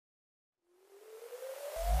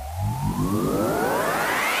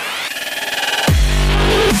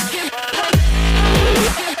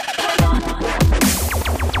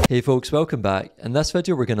Hey folks, welcome back. In this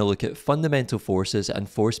video we're going to look at fundamental forces and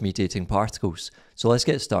force-mediating particles. So let's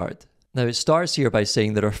get started. Now it starts here by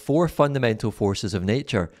saying there are four fundamental forces of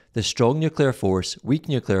nature: the strong nuclear force, weak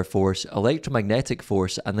nuclear force, electromagnetic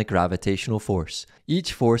force, and the gravitational force.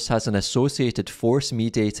 Each force has an associated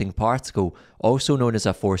force-mediating particle, also known as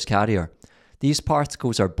a force carrier. These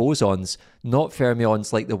particles are bosons, not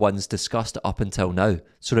fermions like the ones discussed up until now.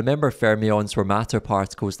 So remember, fermions were matter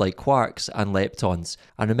particles like quarks and leptons,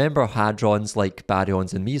 and remember hadrons like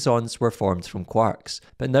baryons and mesons were formed from quarks.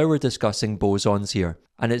 But now we're discussing bosons here.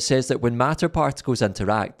 And it says that when matter particles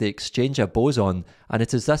interact, they exchange a boson, and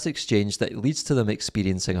it is this exchange that leads to them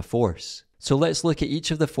experiencing a force. So let's look at each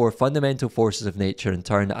of the four fundamental forces of nature in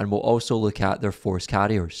turn, and we'll also look at their force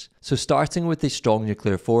carriers. So starting with the strong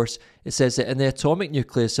nuclear force, it says that in the atomic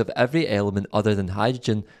nucleus of every element other than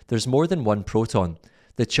hydrogen, there's more than one proton.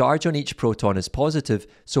 The charge on each proton is positive,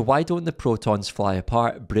 so why don't the protons fly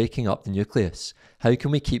apart, breaking up the nucleus? How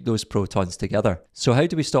can we keep those protons together? So how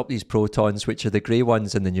do we stop these protons, which are the grey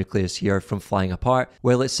ones in the nucleus here, from flying apart?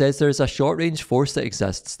 Well, it says there is a short-range force that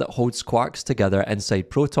exists that holds quarks together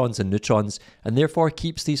inside protons and neutrons, and therefore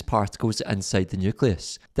keeps these particles inside the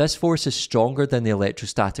nucleus. This force is stronger than the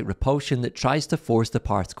electrostatic repulsion that tries to force the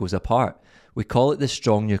particles apart. We call it the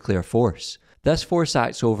strong nuclear force. This force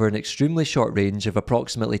acts over an extremely short range of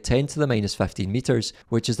approximately 10 to the minus 15 meters,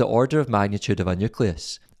 which is the order of magnitude of a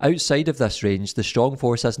nucleus. Outside of this range, the strong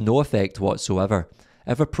force has no effect whatsoever.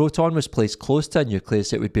 If a proton was placed close to a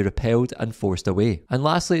nucleus, it would be repelled and forced away. And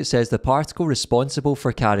lastly, it says the particle responsible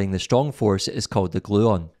for carrying the strong force is called the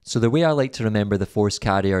gluon. So the way I like to remember the force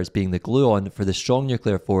carrier as being the gluon for the strong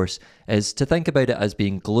nuclear force is to think about it as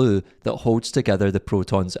being glue that holds together the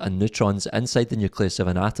protons and neutrons inside the nucleus of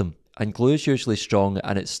an atom. And glue is usually strong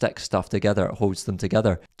and it sticks stuff together, it holds them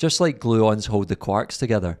together, just like gluons hold the quarks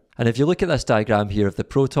together. And if you look at this diagram here of the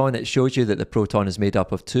proton, it shows you that the proton is made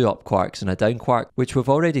up of two up quarks and a down quark, which we've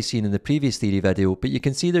already seen in the previous theory video, but you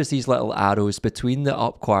can see there's these little arrows between the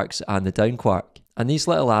up quarks and the down quark. And these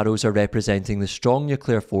little arrows are representing the strong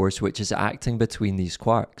nuclear force which is acting between these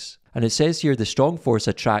quarks. And it says here the strong force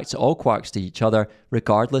attracts all quarks to each other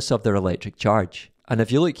regardless of their electric charge. And if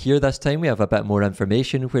you look here this time, we have a bit more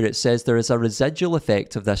information where it says there is a residual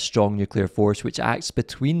effect of this strong nuclear force which acts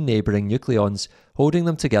between neighbouring nucleons, holding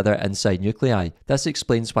them together inside nuclei. This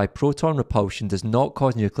explains why proton repulsion does not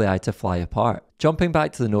cause nuclei to fly apart. Jumping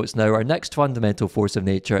back to the notes now, our next fundamental force of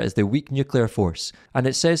nature is the weak nuclear force, and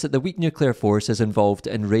it says that the weak nuclear force is involved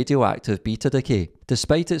in radioactive beta decay.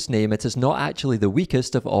 Despite its name, it is not actually the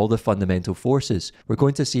weakest of all the fundamental forces. We're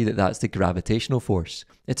going to see that that's the gravitational force.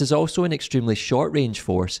 It is also an extremely short-range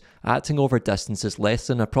force, acting over distances less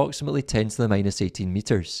than approximately 10 to the minus 18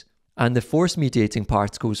 meters. And the force-mediating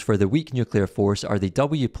particles for the weak nuclear force are the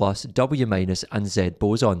W+, W-, and Z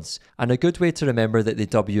bosons. And a good way to remember that the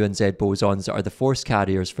W and Z bosons are the force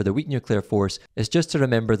carriers for the weak nuclear force is just to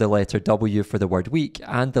remember the letter W for the word weak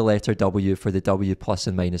and the letter W for the W+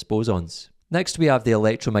 and minus bosons. Next we have the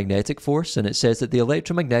electromagnetic force, and it says that the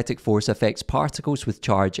electromagnetic force affects particles with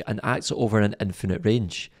charge and acts over an infinite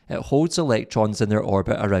range. It holds electrons in their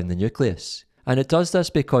orbit around the nucleus. And it does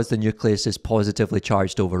this because the nucleus is positively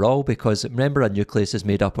charged overall, because remember, a nucleus is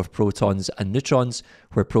made up of protons and neutrons,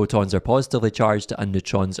 where protons are positively charged and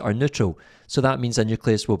neutrons are neutral. So that means a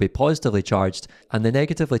nucleus will be positively charged, and the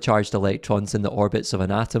negatively charged electrons in the orbits of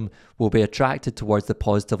an atom will be attracted towards the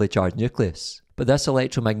positively charged nucleus. But this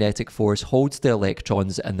electromagnetic force holds the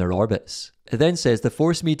electrons in their orbits. It then says the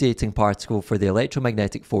force-mediating particle for the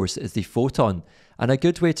electromagnetic force is the photon. And a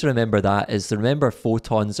good way to remember that is to remember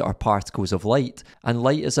photons are particles of light, and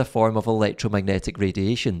light is a form of electromagnetic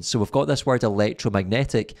radiation. So we've got this word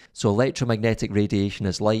electromagnetic, so electromagnetic radiation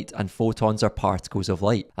is light and photons are particles of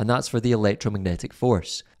light, and that's for the electromagnetic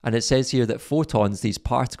force. And it says here that photons, these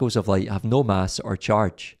particles of light, have no mass or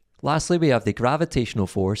charge. Lastly, we have the gravitational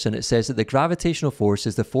force, and it says that the gravitational force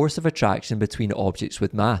is the force of attraction between objects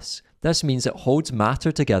with mass. This means it holds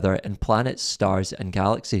matter together in planets, stars, and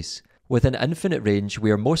galaxies. With an infinite range,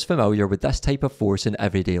 we are most familiar with this type of force in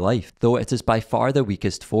everyday life, though it is by far the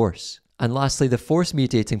weakest force. And lastly, the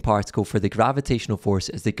force-mediating particle for the gravitational force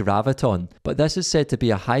is the graviton, but this is said to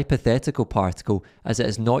be a hypothetical particle as it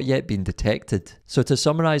has not yet been detected. So to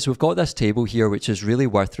summarise, we've got this table here which is really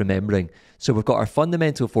worth remembering. So we've got our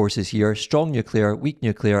fundamental forces here: strong nuclear, weak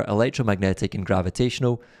nuclear, electromagnetic and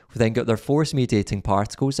gravitational. We've then got their force-mediating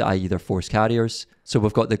particles, i.e. their force carriers. So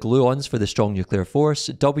we've got the gluons for the strong nuclear force,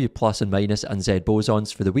 W+ and minus and Z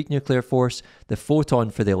bosons for the weak nuclear force, the photon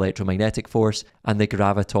for the electromagnetic force, and the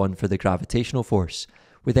graviton for the gravitational force.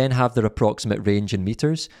 We then have their approximate range in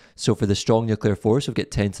meters. So for the strong nuclear force, we've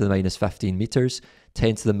got 10 to the minus 15 meters,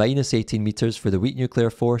 10 to the minus 18 meters for the weak nuclear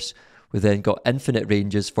force. We've then got infinite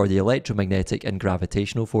ranges for the electromagnetic and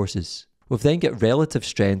gravitational forces. We've then got relative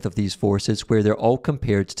strength of these forces where they're all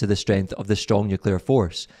compared to the strength of the strong nuclear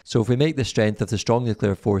force. So if we make the strength of the strong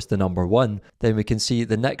nuclear force the number 1, then we can see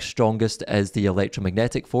the next strongest is the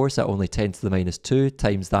electromagnetic force at only 10 to the minus 2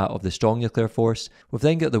 times that of the strong nuclear force. We've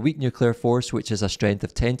then got the weak nuclear force, which is a strength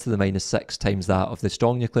of 10 to the minus 6 times that of the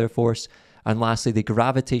strong nuclear force. And lastly, the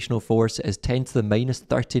gravitational force is 10 to the minus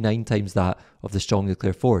 39 times that of the strong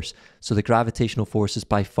nuclear force. So the gravitational force is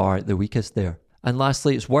by far the weakest there. And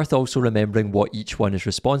lastly, it's worth also remembering what each one is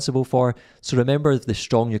responsible for. So remember, the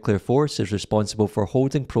strong nuclear force is responsible for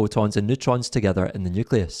holding protons and neutrons together in the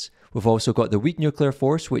nucleus. We've also got the weak nuclear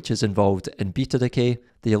force, which is involved in beta decay.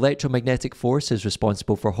 The electromagnetic force is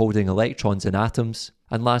responsible for holding electrons in atoms.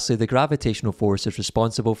 And lastly, the gravitational force is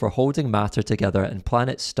responsible for holding matter together in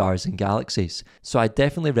planets, stars, and galaxies. So I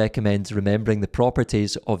definitely recommend remembering the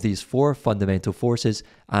properties of these 4 fundamental forces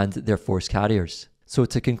and their force carriers. So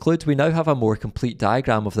to conclude, we now have a more complete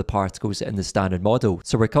diagram of the particles in the standard model.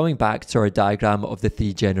 So we're coming back to our diagram of the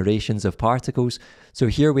 3 generations of particles. So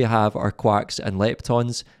here we have our quarks and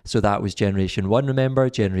leptons. So that was generation 1, remember,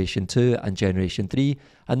 generation 2 and generation 3.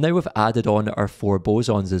 And now we've added on our 4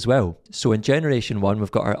 bosons as well. So in generation 1,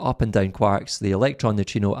 we've got our up and down quarks, the electron,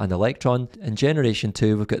 neutrino and electron. In generation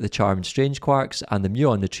 2, we've got the charm strange quarks and the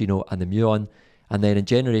muon, neutrino and the muon. And then in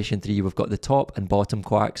generation 3, we've got the top and bottom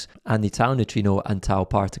quarks and the tau neutrino and tau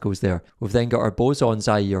particles there. We've then got our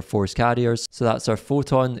bosons, i.e. our force carriers. So that's our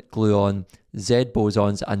photon, gluon, Z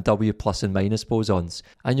bosons and W plus and minus bosons.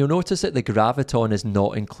 And you'll notice that the graviton is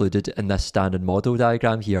not included in this standard model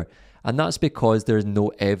diagram here. And that's because there is no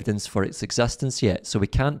evidence for its existence yet, so we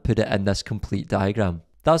can't put it in this complete diagram.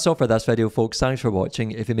 That's all for this video, folks. Thanks for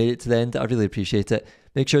watching. If you made it to the end, I really appreciate it.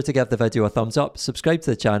 Make sure to give the video a thumbs up, subscribe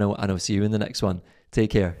to the channel, and I'll see you in the next one.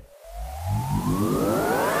 Take care.